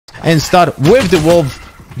and start with the wolf.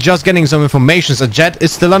 Just getting some information. So Jet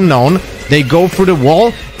is still unknown. They go through the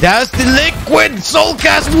wall. There's the liquid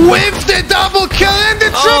soulcas with the double kill and the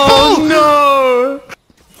triple. Oh no!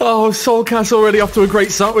 Oh, soulcas already off to a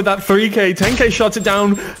great start with that 3k. 10k shuts it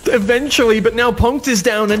down eventually, but now Ponkt is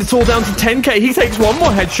down and it's all down to 10k. He takes one more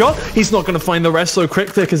headshot. He's not going to find the rest, so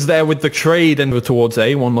Kryptix is there with the trade. And we're towards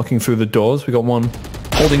A, one looking through the doors. We got one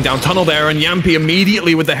holding down tunnel there, and Jamppi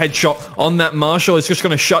immediately with the headshot on that Marshall is just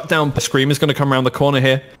going to shut down. Scream is going to come around the corner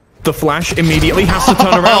here. The flash immediately has to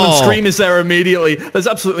turn around, and Scream is there immediately. There's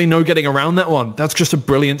absolutely no getting around that one. That's just a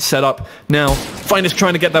brilliant setup. Now, Finest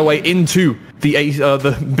trying to get their way into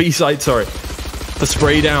the B side, sorry. The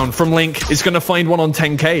spray down from Link is going to find one on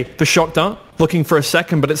 10k. The shock dart, looking for a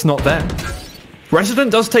second, but it's not there.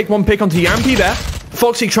 Resident does take one pick onto Jamppi there.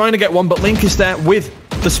 Foxie trying to get one, but Link is there with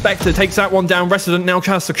the Spectre, takes that one down. Resident now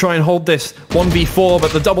has to try and hold this 1v4,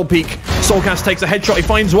 but the double peek. soulcas takes a headshot. He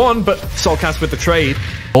finds one, but soulcas with the trade.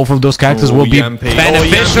 Both of those characters will be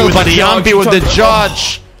beneficial, but Jamppi with the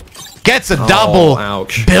judge gets a double.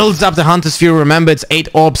 Ouch. Builds up the Hunter's Fury. Remember, it's 8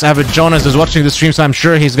 orbs. Average Jonas is watching the stream, so I'm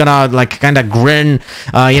sure he's gonna like kind of grin,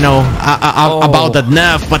 you know, about that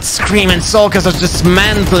nerf. But Scream and soulcas are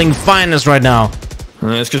dismantling Finest right now.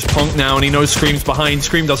 It's just Ponkt now, and he knows Scream's behind.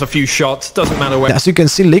 Scream does a few shots. Doesn't matter where. As you can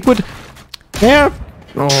see, Liquid, they're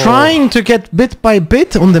trying to get bit by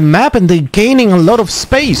bit on the map, and they're gaining a lot of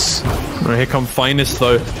space. Here come Finest,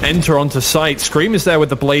 though. Enter onto site. Scream is there with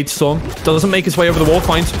the Blade Storm. Doesn't make his way over the wall.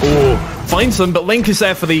 Finds them, but Link is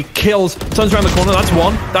there for the kills. Turns around the corner. That's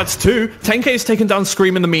one. That's two. 10k is taken down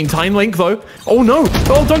Scream in the meantime. Link, though. Oh, no.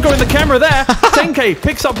 Oh, don't go in the camera there. 10k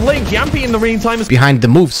picks up Link. Jamppi in the meantime is behind the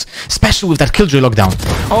moves, especially with that Killjoy lockdown.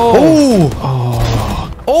 Oh,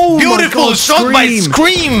 beautiful shot by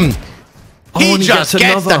Scream. He just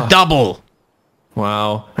gets the double.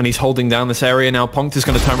 Wow, and he's holding down this area now. Ponkt is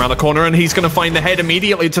going to turn around the corner, and he's going to find the head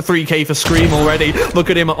immediately. It's a 3k for Scream already. Look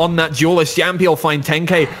at him on that duelist. Jamppi will find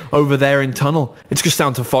 10k over there in tunnel. It's just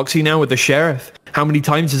down to Foxie now with the Sheriff. How many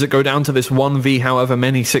times does it go down to this 1v however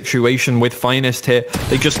many situation with Finest here?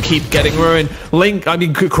 They just keep getting ruined.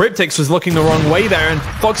 Kryptix was looking the wrong way there, and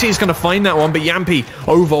Foxie is going to find that one, but Jamppi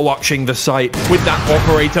overwatching the site with that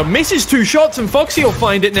operator. Misses 2 shots, and Foxie will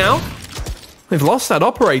find it now. They've lost that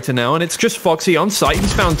operator now, and it's just Foxie on site.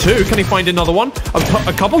 He's found 2. Can he find another one?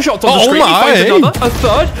 A couple shots on the screen. He finds another. A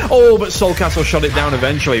third. Oh, but soulcas will shut it down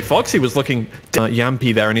eventually. Foxie was looking at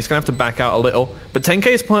Jamppi there, and he's going to have to back out a little. But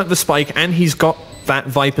 10k has planted the spike, and he's got that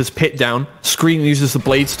Viper's pit down. Screen uses the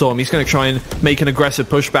Blade Storm. He's going to try and make an aggressive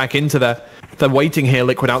push back into there. They're waiting here,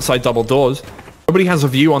 Liquid outside double doors. Nobody has a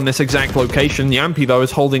view on this exact location. Jamppi, though,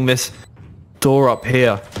 is holding this door up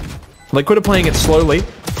here. Liquid are playing it slowly.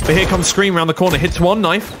 But here comes Scream around the corner, hits one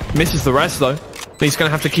knife, misses the rest though. But he's going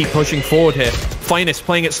to have to keep pushing forward here. Finest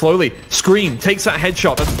playing it slowly. Scream takes that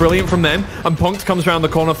headshot, that's brilliant from them. And Ponkt comes around the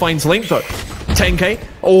corner, finds Link though. 10k,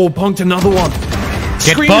 oh, Ponkt another one.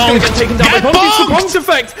 Scream is going to get taken down by Ponkt. It's the Ponkt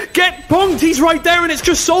effect. Get Ponkt, he's right there, and it's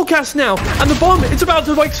just soulcas now. And the bomb, it's about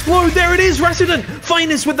to explode. There it is, Resident.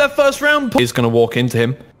 Finest with their first round. Is going to walk into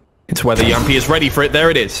him. It's whether Jamppi is ready for it. There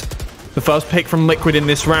it is. The first pick from Liquid in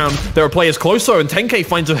this round. There are players closer, and 10k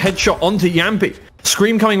finds a headshot onto Jamppi.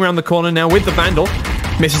 Scream coming around the corner now with the Vandal.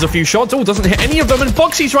 Misses a few shots. Oh, doesn't hit any of them, and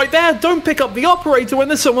Foxie's right there. Don't pick up the operator when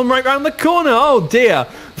there's someone right around the corner. Oh, dear.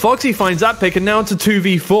 Foxie finds that pick, and now it's a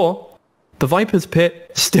 2v4. The Viper's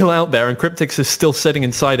pit still out there, and Kryptix is still sitting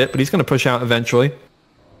inside it, but he's going to push out eventually.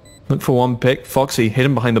 Look for one pick. Foxie,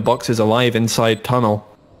 hidden behind the boxes, alive inside tunnel.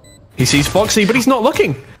 He sees Foxie, but he's not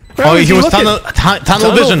looking. Oh, he was tunnel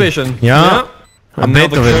vision. Yeah. And now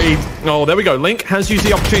the trade. Oh, there we go. Link has used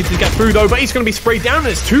the opportunity to get through, though, but he's going to be sprayed down, and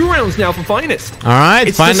it's 2 rounds now for Finest. All right,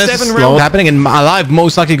 it's Finest slow happening, and Alive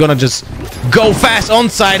most likely going to just go fast on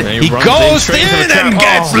side. He goes in and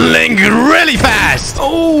gets Link really fast.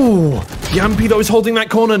 Oh, Jamppi, though, is holding that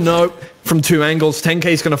corner. No. From 2 angles, 10k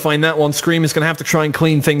is going to find that one. Scream is going to have to try and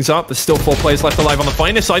clean things up. There's still 4 players left alive on the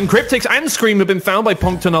Finest side. And Kryptix and Scream have been found by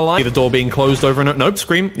Ponkt and Alive. The door being closed over and nope,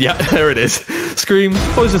 Scream. Yeah, there it is. Scream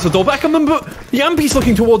closes the door back on them, but Jamppi's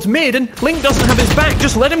looking towards mid, and Link doesn't have his back.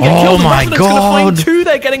 Just let him get killed. Oh my God. Going to find 2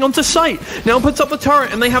 there getting onto site. Now puts up the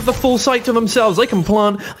turret, and they have the full site to themselves. They can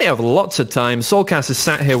plant. They have lots of time. soulcas is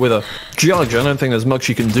sat here with a judge. I don't think there's much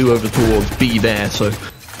you can do over towards B there, so...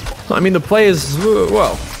 I mean, the players,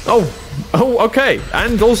 well... Oh, okay.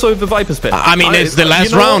 And also the Viper's pit. I mean, it's the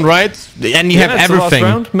last round, right? And you have everything. It's the last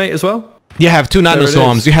round, mate, as well. You have 2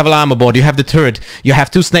 nanoswarms, you have an armor board, you have the turret, you have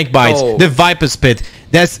 2 snake bites, the Viper's pit.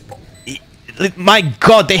 There's... My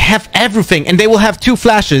God, they have everything. And they will have 2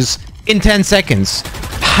 flashes in 10 seconds.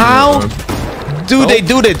 How do they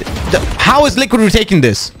do that? How is Liquid retaking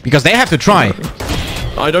this? Because they have to try.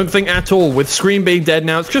 I don't think at all. With Scream being dead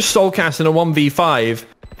now, it's just soulcas in a 1v5.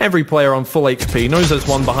 Every player on full HP knows there's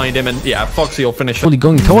one behind him, and yeah, Foxie will finish.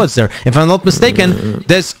 Going towards there. If I'm not mistaken,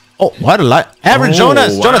 there's... Oh, what a lot. Average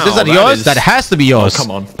Jonas. Wow, Jonas, is that yours? That has to be yours. Oh,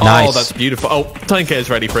 come on. Nice. Oh, that's beautiful. Oh, tenk is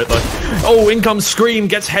ready for it, though. Oh, in comes Scream.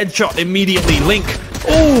 Gets headshot immediately. Link.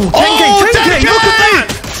 Oh, 10k. Look at that.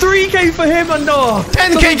 3k for him, and no.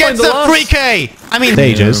 10k gets the 3k. I mean,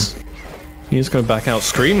 stages. He's going to back out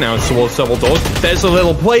Scream now towards double doors. There's a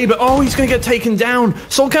little play, but oh, he's going to get taken down.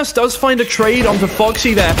 soulcas does find a trade onto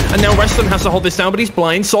Foxie there, and now RECIDENT has to hold this down, but he's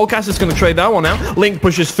blind. soulcas is going to trade that one out. Link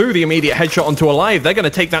pushes through the immediate headshot onto Alive. They're going to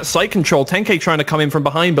take that site control. 10k trying to come in from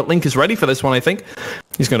behind, but Link is ready for this one, I think.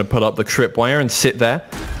 He's going to put up the tripwire and sit there.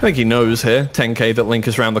 I think he knows here, 10k, that Link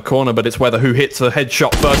is around the corner, but it's whether who hits the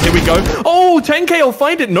headshot first. Here we go. Oh, 10k will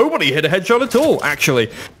find it. Nobody hit a headshot at all,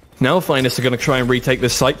 actually. Now Finest are going to try and retake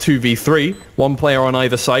this site, 2v3. One player on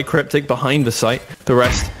either side, Kryptix behind the site. The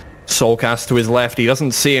rest, soulcas to his left. He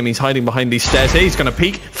doesn't see him. He's hiding behind these stairs here. He's going to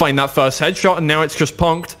peek, find that first headshot, and now it's just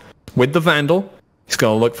Ponkt with the Vandal. He's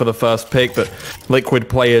going to look for the first pick, but Liquid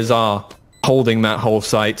players are holding that whole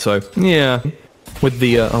site, so yeah. With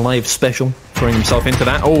the Alive special, throwing himself into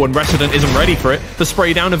that. Oh, and RECIDENT isn't ready for it. The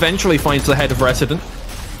spray down eventually finds the head of RECIDENT.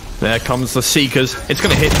 There comes the Seekers. It's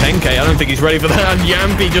going to hit 10k. I don't think he's ready for that. And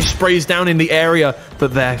Jamppi just sprays down in the area that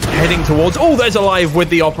they're heading towards. Oh, there's Alive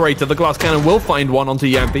with the operator. The glass cannon will find one onto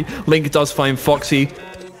Jamppi. Link does find Foxie.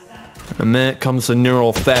 And there comes the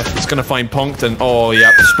neural theft. It's going to find Ponkt. And oh,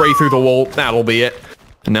 yeah, spray through the wall. That'll be it.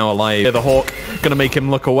 And now Alive. The Hawk. Going to make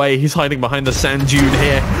him look away. He's hiding behind the sand dune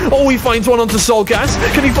here. Oh, he finds one onto soulcas.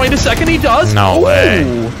 Can he find a second? He does. No way.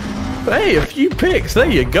 Hey, a few picks. There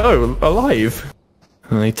you go. Alive.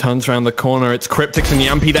 And he turns around the corner. It's Kryptix and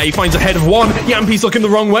Jamppi there. He finds a head of one. Jamppi's looking the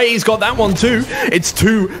wrong way. He's got that one too. It's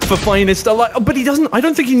 2 for Finest. But he doesn't... I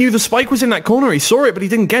don't think he knew the spike was in that corner. He saw it, but he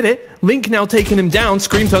didn't get it. Link now taking him down.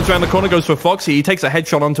 Scream turns around the corner, goes for Foxie. He takes a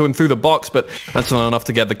headshot onto him through the box, but that's not enough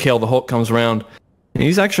to get the kill. The Hawk comes around. And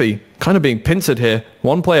he's actually kind of being pincered here.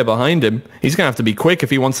 One player behind him. He's going to have to be quick if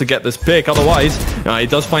he wants to get this pick. Otherwise, he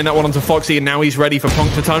does find that one onto Foxie, and now he's ready for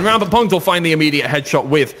Ponkt to turn around. But Ponkt will find the immediate headshot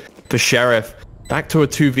with the Sheriff. Back to a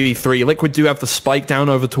 2v3. Liquid do have the spike down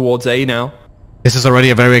over towards A now. This is already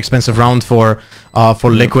a very expensive round for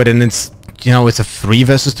Liquid, and it's, you know, it's a 3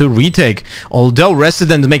 versus 2 retake. Although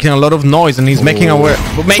RECIDENT is making a lot of noise, and he's making people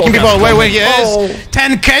aware where he is.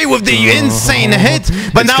 10k with the insane hit,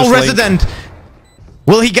 but now RECIDENT,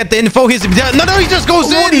 will he get the info? He's no, he just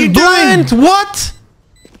goes in blind. What?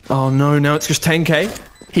 Oh no, now it's just 10k.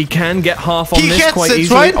 He can get half on he this quite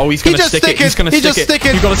easily. Right? Oh, he's going to stick it. He's going to stick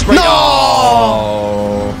it. You got to spray. No!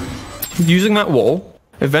 Oh. Using that wall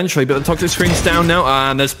eventually, but the toxic screen's down now.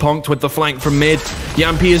 And there's Ponkt with the flank from mid.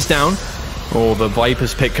 Jamppi is down. Oh, the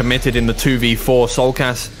Viper's pick committed in the 2v4.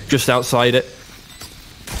 soulcas just outside it.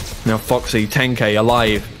 Now Foxie, 10k,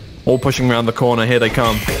 alive. All pushing around the corner. Here they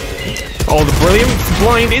come. Oh, the brilliant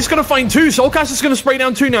blind is going to find 2. soulcas is going to spray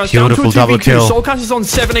down 2 now. It's beautiful down to a 2v2. Kill. soulcas is on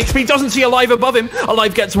 7 HP. Doesn't see Alive above him.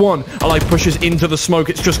 Alive gets 1. Alive pushes into the smoke.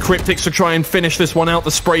 It's just Kryptix to try and finish this one out.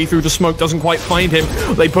 The spray through the smoke doesn't quite find him.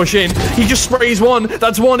 They push in. He just sprays 1.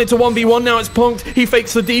 That's 1. It's a 1v1 now. It's Ponkt. He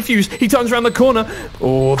fakes the defuse. He turns around the corner.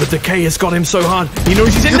 Oh, the decay has got him so hard. He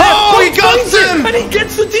knows he's in there. Oh, he got him! And he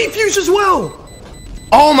gets the defuse as well.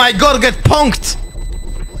 Oh my god, get Ponkt!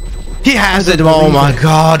 He has it. Oh my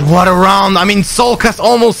god, what a round. I mean, soulcas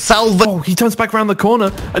almost salvaged. Oh, he turns back around the corner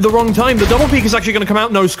at the wrong time. The double peek is actually going to come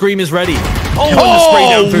out. No, Scream is ready. Oh, and the spray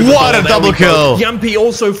down through the what a double kill. Jamppi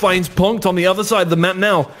also finds Ponkt on the other side of the map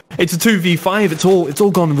now. It's a 2v5. It's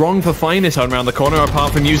all gone wrong for Finest around the corner,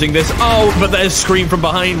 apart from using this. Oh, but there's Scream from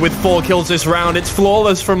behind with 4 kills this round. It's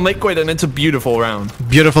flawless from Liquid, and it's a beautiful round.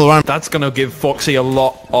 Beautiful round. That's going to give Foxie a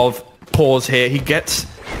lot of pause here.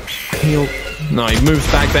 No, he moves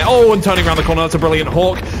back there. Oh, and turning around the corner. That's a brilliant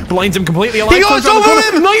Hawk. Blinds him completely. Alive. He goes over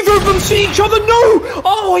him! Neither of them see each other. No!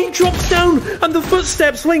 Oh, he drops down. And the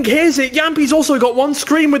footsteps. Link hears it. Jamppi's also got 1.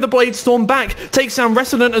 Scream with the Blade Storm back. Takes down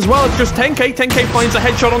RECIDENT as well. It's just 10k. 10k finds a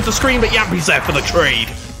headshot onto Scream, but Jamppi's there for the trade.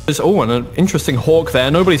 Oh, and an interesting Hawk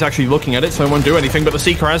there. Nobody's actually looking at it, so it won't do anything. But the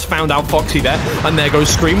Seeker has found out Foxie there. And there goes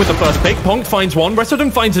Scream with the first pick. Ponkt finds 1.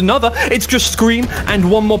 RECIDENT finds another. It's just Scream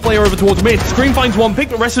and 1 more player over towards mid. Scream finds 1 pick,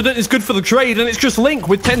 but RECIDENT is good for the trade. And it's just Link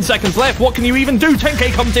with 10 seconds left. What can you even do?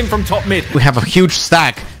 10k comes in from top mid. We have a huge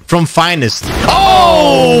stack from Finest.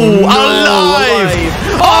 Oh! No, alive!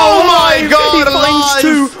 Oh my god, he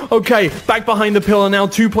finds 2. Okay, back behind the pillar now.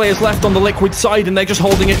 2 players left on the Liquid side, and they're just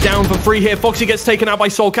holding it down for free here. Foxie gets taken out by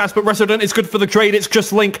soulcas, but Resident is good for the trade. It's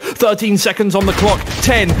just Link. 13 seconds on the clock.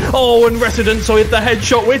 10. Oh, and Resident, so hit the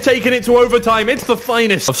headshot. We're taking it to overtime. It's the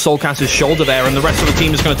finest of soulcas's shoulder there, and the rest of the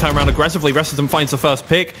team is going to turn around aggressively. Resident finds the first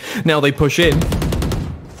pick. Now they push in.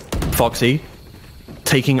 Foxie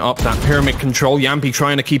taking up that pyramid control. Jamppi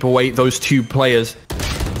trying to keep away those 2 players.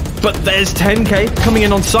 But there's 10K coming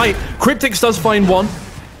in on site. Kryptix does find one.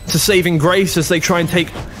 It's a saving grace as they try and take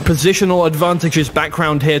positional advantages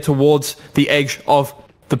background here towards the edge of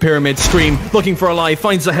the pyramid. Scream looking for Alive,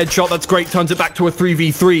 finds the headshot. That's great, turns it back to a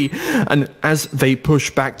 3v3. And as they push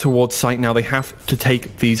back towards site now, they have to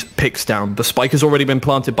take these picks down. The spike has already been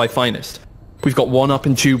planted by Finest. We've got one up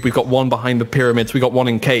in tube, we've got one behind the pyramids, we've got one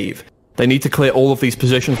in cave. They need to clear all of these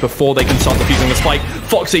positions before they can start defusing the spike.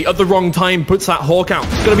 Foxie, at the wrong time, puts that Hawk out.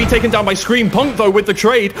 Going to be taken down by Scream. Ponkt, though, with the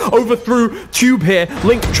trade. Over through Tube here.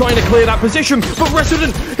 Link trying to clear that position. But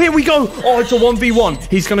Resident, here we go. Oh, it's a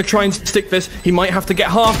 1v1. He's going to try and stick this. He might have to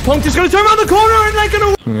get half. Ponkt is going to turn around the corner, and they're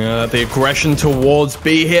going to... Yeah, the aggression towards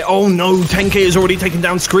B here. Oh, no. 10K is already taken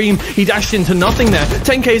down Scream. He dashed into nothing there.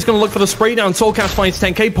 10K is going to look for the spray down. soulcas finds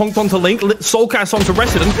 10K. Ponkt onto Link. soulcas onto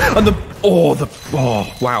Resident. And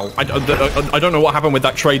wow. I don't know what happened with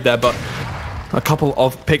that trade there, but a couple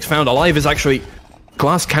of picks found. Alive is actually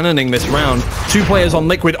glass cannoning this round. 2 players on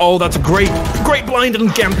Liquid. Oh, that's a great blind, and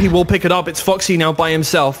Jamppi will pick it up. It's Foxie now by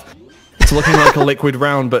himself. It's looking like a Liquid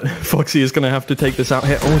round, but Foxie is going to have to take this out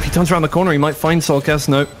here. Oh, if he turns around the corner, he might find soulcas.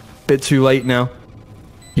 Nope, bit too late now.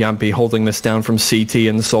 Jamppi holding this down from CT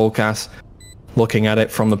and soulcas. Looking at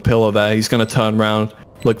it from the pillar there. He's going to turn around,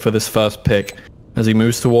 look for this first pick. As he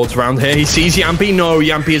moves towards round here, he sees Jamppi. No,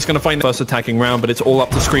 Jamppi is going to find the first attacking round, but it's all up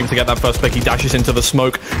to Scream to get that first pick. He dashes into the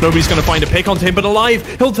smoke. Nobody's going to find a pick onto him, but Alive,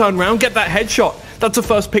 he'll turn around, get that headshot. That's a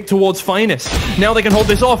first pick towards Finest. Now they can hold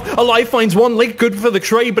this off. Alive finds one. Link good for the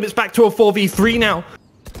trade, but it's back to a 4v3 now.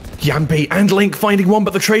 Jamppi and Link finding one,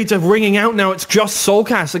 but the trades are ringing out now. It's just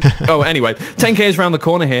soulcas. Oh, anyway, 10K is around the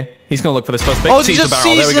corner here. He's going to look for this first pick. Oh, he just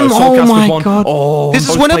sees him. Oh my god. Oh, this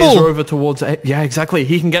is winnable. Are over towards it. Yeah, exactly.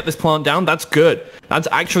 He can get this plant down. That's good. That's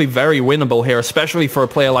actually very winnable here, especially for a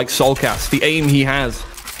player like soulcas. The aim he has.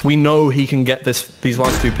 We know he can get these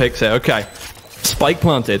last 2 picks here. Okay. Spike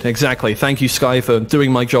planted, exactly. Thank you, Sky, for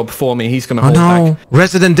doing my job for me. He's going to hold back.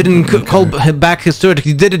 Resident didn't call back his turret.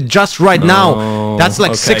 He did it just right now. That's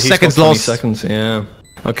like 6 seconds lost. 20 seconds, yeah.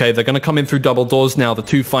 Okay, they're going to come in through double doors now, the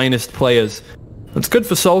 2 Finest players. That's good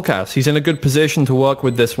for soulcas. He's in a good position to work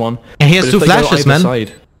with this one. And he has 2 flashes, man.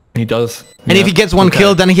 He does. And if he gets one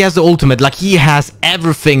kill, then he has the ultimate. Like, he has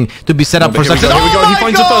everything to be set up for success. Here we go. He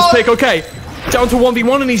finds the first pick. Okay. Down to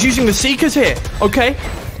 1v1, and he's using the Seekers here. Okay.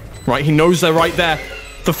 Right, he knows they're right there.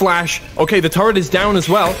 The flash. Okay, the turret is down as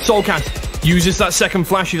well. soulcas uses that second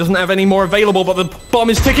flash. He doesn't have any more available, but the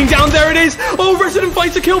bomb is ticking down. There it is. Oh, Resident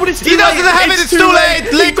finds a kill, but it's too late. He doesn't have it. It's too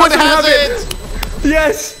late. Liquid has it.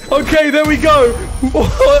 Yes. Okay, there we go.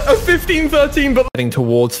 A 15-13, but heading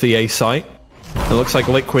towards the A site. It looks like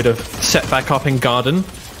Liquid have set back up in Garden.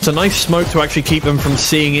 It's a nice smoke to actually keep them from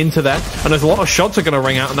seeing into that. And there's a lot of shots are going to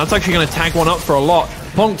ring out, and that's actually going to tag one up for a lot.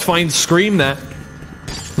 Ponkt finds Scream there.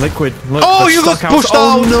 Liquid. Look, oh, you got pushed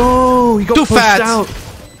out. Oh no, he got too pushed fat. out.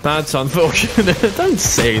 That's unfortunate. Don't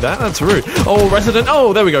say that. That's rude. Oh, Resident.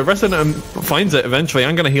 Oh, there we go. Resident finds it eventually.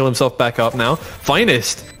 I'm going to heal himself back up now.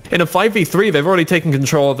 Finest. In a 5v3, they've already taken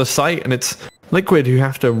control of the site, and it's Liquid who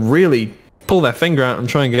have to really pull their finger out and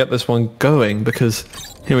try and get this one going, because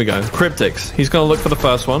here we go. Kryptix. He's going to look for the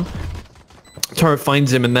first one. Turret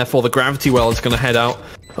finds him, and therefore the gravity well is going to head out.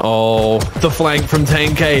 Oh, the flank from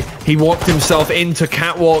 10K. He walked himself into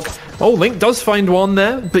Catwalk. Oh, Link does find one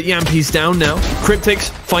there, but Jamppi's down now. Kryptix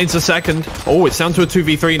finds the second. Oh, it's down to a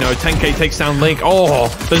 2v3 now. 10K takes down Link. Oh,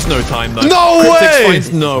 there's no time though. No way!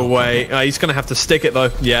 Finds no way. He's going to have to stick it though.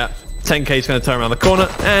 Yeah, 10K's going to turn around the corner,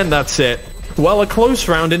 and that's it. Well, a close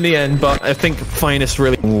round in the end, but I think Finest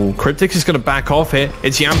really... Ooh, Kryptix is going to back off here.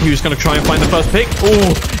 It's Jamppi who's going to try and find the first pick.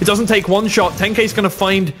 Oh, it doesn't take one shot. 10K's going to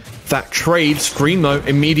find that trade. Scream, though,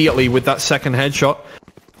 immediately with that second headshot.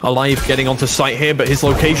 Alive getting onto site here, but his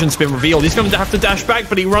location's been revealed. He's going to have to dash back,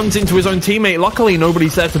 but he runs into his own teammate. Luckily,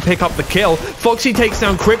 nobody's there to pick up the kill. Foxie takes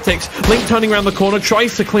down Kryptix. Link turning around the corner,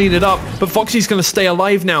 tries to clean it up, but Foxie's going to stay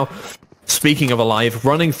alive now. Speaking of alive,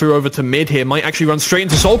 running through over to mid here, might actually run straight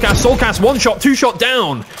into soulcas. soulcas, one shot, two shot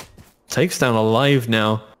down. Takes down Alive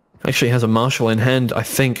now. Actually has a Marshall in hand, I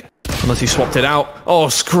think. Unless he swapped it out. Oh,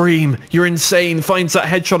 Scream, you're insane. Finds that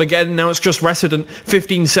headshot again. Now it's just Resident.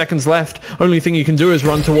 15 seconds left. Only thing you can do is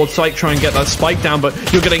run towards site, try and get that spike down,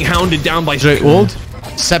 but you're getting hounded down by... Ult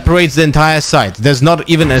separates the entire site. There's not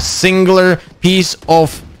even a singular piece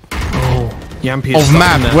of Jamppi of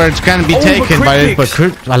map where it can be taken by it,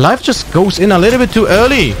 but Alive just goes in a little bit too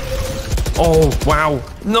early. Oh, wow.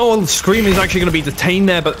 No, Scream is actually going to be detained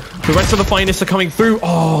there, but the rest of the finest are coming through.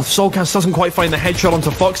 Oh, soulcas doesn't quite find the headshot onto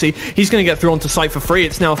Foxie. He's going to get through onto site for free.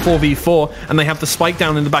 It's now 4v4, and they have the spike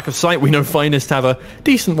down in the back of site. We know finest have a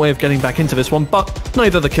decent way of getting back into this one, but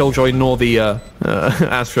neither the Killjoy nor the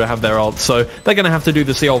Astra have their ult, so they're going to have to do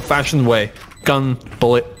this the old-fashioned way. Gun,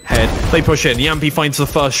 bullet, head. They push in. Jamppi finds the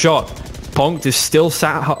first shot. Ponkt is still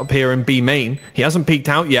sat up here in B main. He hasn't peeked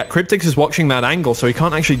out yet. Kryptix is watching that angle, so he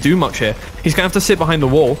can't actually do much here. He's going to have to sit behind the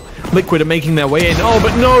wall. Liquid are making their way in. Oh,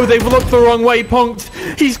 but no, they've looked the wrong way. Ponkt,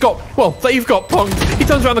 they've got Ponkt. He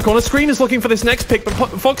turns around the corner. Screen is looking for this next pick, but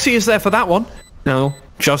Foxie is there for that one. No,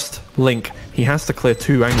 just Link. He has to clear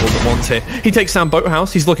two angles at once here. He takes down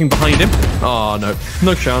Boathouse. He's looking behind him. Oh, no.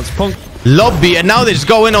 No chance. Ponkt. Lobby, and now they just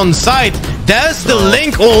go in on site. There's the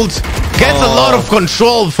Link ult. Gets a lot of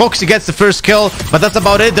control. Foxie gets the first kill, but that's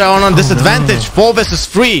about it. They're on a disadvantage. 4 versus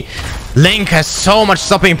 3. Link has so much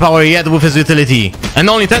stopping power yet with his utility. And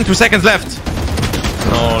only 10 seconds left.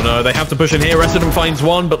 Oh no, they have to push in here. Resident finds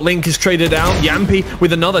one, but Link is traded out. Jamppi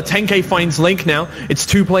with another. 10k finds Link now. It's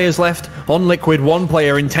 2 players left on Liquid, 1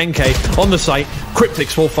 player in 10k on the site.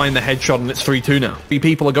 Kryptix will find the headshot, and it's 3-2 now.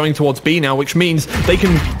 People are going towards B now, which means they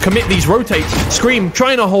can commit these rotates. Scream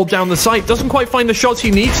trying to hold down the site. Doesn't quite find the shots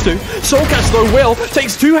he needs to. soulcas though will.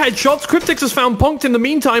 Takes 2 headshots. Kryptix has found Ponkt in the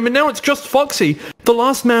meantime, and now it's just Foxie, the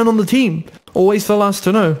last man on the team. Always the last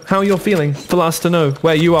to know how you're feeling, the last to know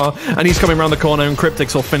where you are. And he's coming around the corner, and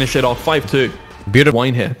Kryptix will finish it off. 5-2. Beautiful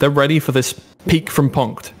wine here. They're ready for this peek from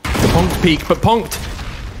Ponkt. The Ponkt peek, but Ponkt.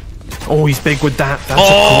 Oh, he's big with that. That's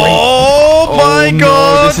oh my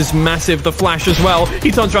god! No, this is massive. The flash as well.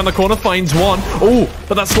 He turns around the corner, finds one. Oh,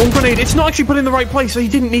 but that storm grenade, it's not actually put in the right place, so he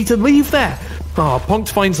didn't need to leave there. Oh,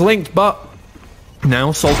 Ponkt finds Link, but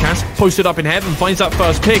now soulcas posted up in heaven, finds that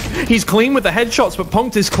first pick. He's clean with the headshots, but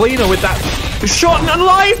Ponkt is cleaner with that shot, and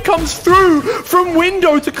Alive comes through from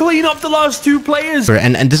window to clean up the last 2 players.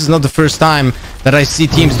 And this is not the first time that I see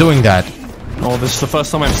teams doing that. Oh, this is the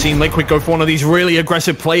first time I've seen Liquid go for one of these really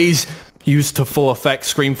aggressive plays. Used to full effect.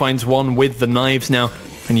 Scream finds one with the knives now.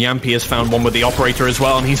 And Jamppi has found one with the operator as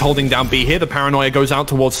well, and he's holding down B here. The paranoia goes out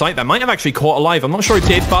towards site. That might have actually caught Alive. I'm not sure it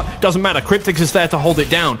did, but doesn't matter. Kryptix is there to hold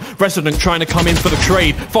it down. Resident trying to come in for the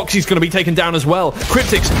trade. Foxie's going to be taken down as well.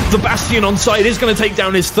 Kryptix, the Bastion on site, is going to take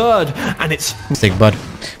down his third, and it's... Mistake, bud.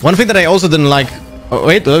 One thing that I also didn't like... Oh,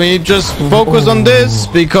 wait, let me just focus on this,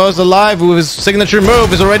 because Alive with his signature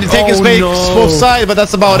move is already taking space both sides, but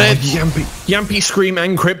that's about it. Jamppi, Scream,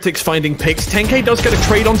 and Kryptix finding picks. 10k does get a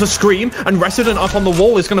trade onto Scream, and Resident up on the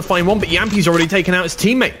wall is going to find one, but Jamppi's already taken out his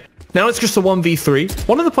teammate. Now it's just a 1v3.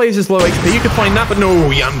 One of the players is low HP, you could find that, but no,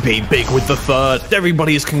 Jamppi big with the third.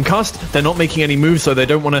 Everybody is concussed. They're not making any moves, so they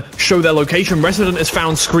don't want to show their location. Resident has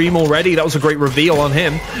found Scream already. That was a great reveal on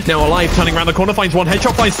him. Now Alive turning around the corner, finds 1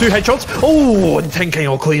 headshot, finds 2 headshots. Oh, and 10k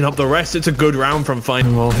will clean up the rest. It's a good round from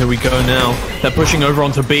Fine. Well, here we go now. They're pushing over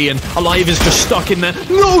onto B, and Alive is just stuck in there.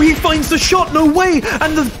 No, he finds the shot. No way.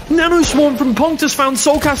 And the nano swarm from Ponkt has found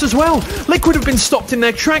soulcas as well. Liquid have been stopped in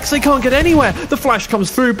their tracks. They can't get anywhere. The flash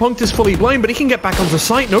comes through. Ponkt is fully blind, but he can get back onto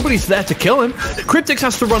site. Nobody's there to kill him. Kryptix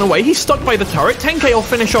has to run away. He's stuck by the turret. 10k will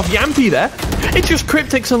finish off Jamppi there. It's just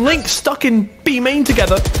Kryptix and Link stuck in B main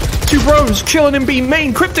together. 2 bros chilling in B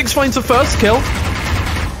main. Kryptix finds the first kill.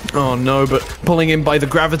 Oh no, but pulling in by the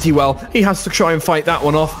gravity well. He has to try and fight that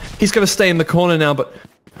one off. He's going to stay in the corner now, but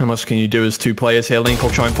how much can you do as 2 players here? Link will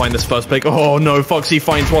try and find this first pick. Oh no, Foxie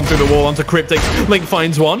finds one through the wall onto Kryptix. Link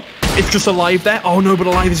finds one. It's just Alive there. Oh no, but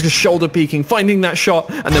Alive is just shoulder peeking, finding that shot,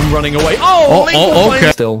 and then running away.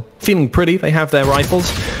 Okay. Still feeling pretty. They have their rifles.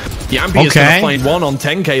 Jamppi is going to find one on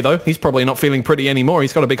 10k though. He's probably not feeling pretty anymore.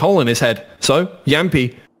 He's got a big hole in his head. So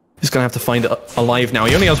Jamppi is going to have to find Alive now.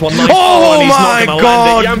 He only has 1 knife. Oh, and he's my not going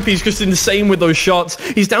to land it. Jamppi's just insane with those shots.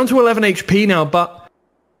 He's down to 11 HP now, but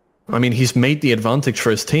I mean, he's made the advantage for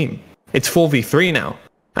his team. It's 4v3 now,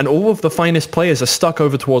 and all of the finest players are stuck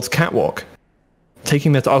over towards Catwalk.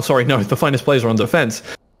 Taking that... Oh, sorry, no, the finest players are on defense.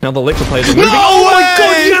 Now the Liquid players are moving. Oh my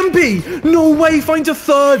god, Jamppi! No way, finds a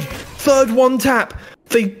third 1-tap.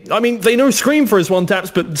 They know Scream for his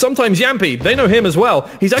 1-taps, but sometimes Jamppi, they know him as well.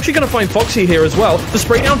 He's actually going to find Foxie here as well. The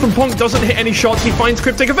spray down from Ponkt doesn't hit any shots. He finds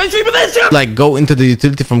Kryptix eventually, but there's Jamppi! Like, go into the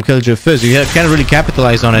utility from Killjoy first. You can't really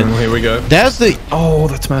capitalize on it. Oh, here we go. There's the... Oh,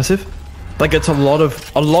 that's massive. That gets a lot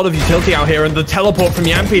of utility out here, and the teleport from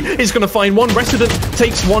Jamppi is going to find one. Resident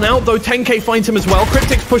takes one out, though 10k finds him as well.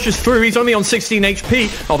 Kryptix pushes through. He's only on 16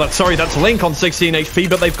 HP. Oh, that's Link on 16 HP,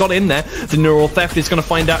 but they've got in there. The neural theft is going to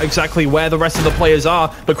find out exactly where the rest of the players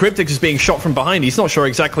are, but Kryptix is being shot from behind. He's not sure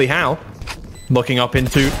exactly how. Looking up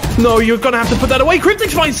into... No, you're going to have to put that away.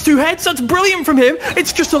 Kryptix finds 2 heads. That's brilliant from him.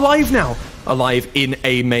 It's just alive now. Alive in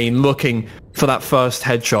A main, looking for that first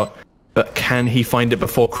headshot. But can he find it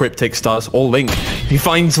before Kryptix does? Or Link. He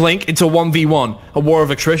finds Link. It's a 1v1. A war of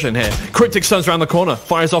attrition here. Kryptix turns around the corner.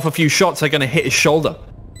 Fires off a few shots. They're going to hit his shoulder.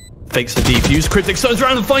 Fakes the defuse. Kryptix turns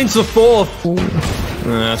around and finds the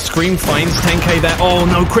 4th. Scream finds 10k there. Oh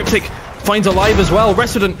no, Kryptix finds alive as well.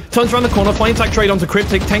 Resident turns around the corner, finds that trade onto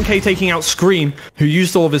Kryptix. 10k taking out Scream, who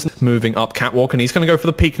used all of his... Moving up Catwalk, and he's going to go for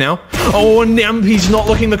the peek now. Oh, and Jamppi's not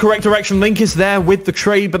looking the correct direction. Link is there with the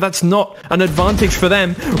trade, but that's not an advantage for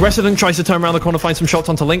them. Resident tries to turn around the corner, find some shots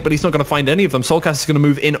onto Link, but he's not going to find any of them. soulcas is going to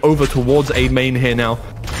move in over towards A main here now.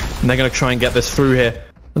 And they're going to try and get this through here.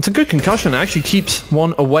 It's a good concussion. It actually keeps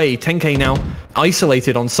one away. 10k now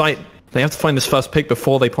isolated on site. They have to find this first pick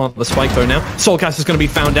before they plant the spike though now. soulcas is going to be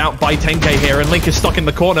found out by 10k here, and Link is stuck in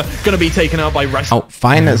the corner, going to be taken out by Resident. Oh,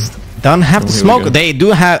 Finest don't have to smoke. They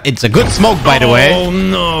do have... It's a good smoke, by the way. Oh,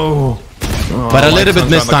 no. But a little bit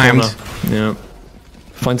mistimed. Yeah.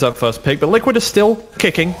 Finds that first pick, but Liquid is still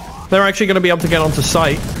kicking. They're actually going to be able to get onto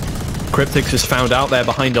site. Kryptix is found out there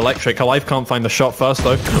behind Electric. Alive can't find the shot first,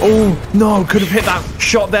 though. Oh, no, could have hit that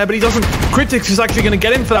shot there, but he doesn't. Kryptix is actually going to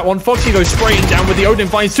get in for that one. Foxie goes spraying down with the Odin,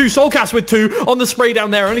 finds 2. soulcas with 2 on the spray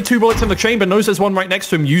down there. Only 2 bullets in the chamber. Knows there's one right next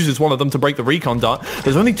to him. Uses one of them to break the recon dart.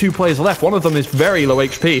 There's only 2 players left. One of them is very low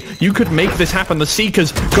HP. You could make this happen. The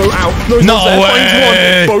Seekers go out. No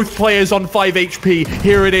way! Finds 1. Both players on 5 HP.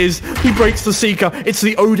 Here it is. He breaks the Seeker. It's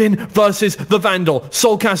the Odin versus the Vandal.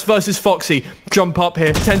 soulcas versus Foxie. Jump up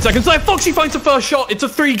here. 10 seconds left. Foxie finds the first shot. It's a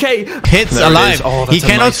 3k. Hits there alive. Oh, he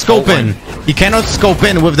cannot scope in. He cannot scope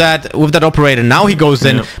in with that operator. Now he goes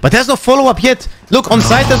in, but there's no follow-up yet. Look, on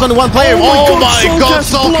site there's only 1 player. Oh my god,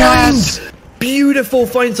 soulcas! Beautiful,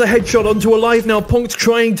 finds a headshot onto alive now. Ponkt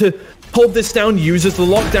trying to hold this down, uses the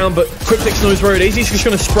lockdown, but Kryptix knows where it is. He's just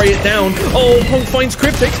going to spray it down. Oh, Ponkt finds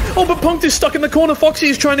Kryptix. Oh, but Ponkt is stuck in the corner. Foxie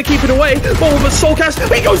is trying to keep it away. Oh, but soulcas,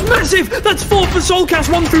 he goes massive. That's 4 for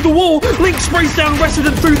soulcas, 1 through the wall. Link sprays down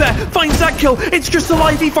Resident through there, finds that kill. It's just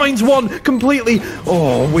alive. He finds 1 completely.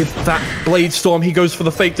 Oh, with that Blade Storm, he goes for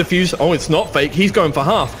the fake defuse. Oh, it's not fake. He's going for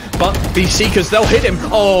half. But these Seekers, they'll hit him.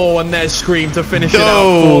 Oh, and there's Scream to finish it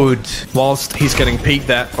out. Whilst he's getting peeked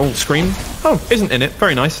there. Oh, Scream. Oh, isn't in it.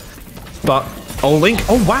 Very nice. But, oh, Link.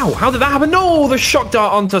 Oh, wow. How did that happen? No, the shock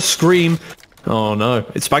dart onto Scream. Oh, no.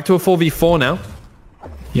 It's back to a 4v4 now.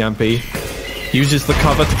 Jamppi uses the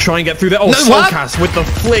cover to try and get through there. Oh, no, soulcas with the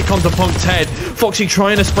flick onto Ponkt's head. Foxie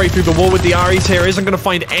trying to spray through the wall with the Ares here. Isn't going to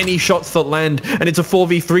find any shots that land. And it's a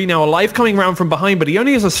 4v3 now. Alive coming round from behind, but he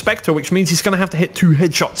only has a Spectre, which means he's going to have to hit 2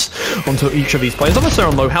 headshots onto each of these players. Unless they're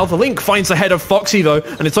on low health. Link finds the head of Foxie, though,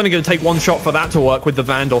 and it's only going to take 1 shot for that to work with the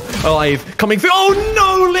Vandal. Alive coming through. Oh,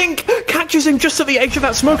 no! Link catches him just at the edge of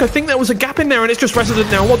that smoke. I think there was a gap in there, and it's just Resident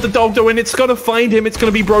now. What the dog doing? It's going to find him. It's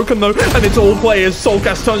going to be broken, though, and it's all players.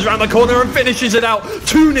 soulcas turns around the corner and finishes it out.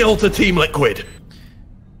 2-0 to Team Liquid.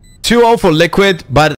 2-0 for Liquid, but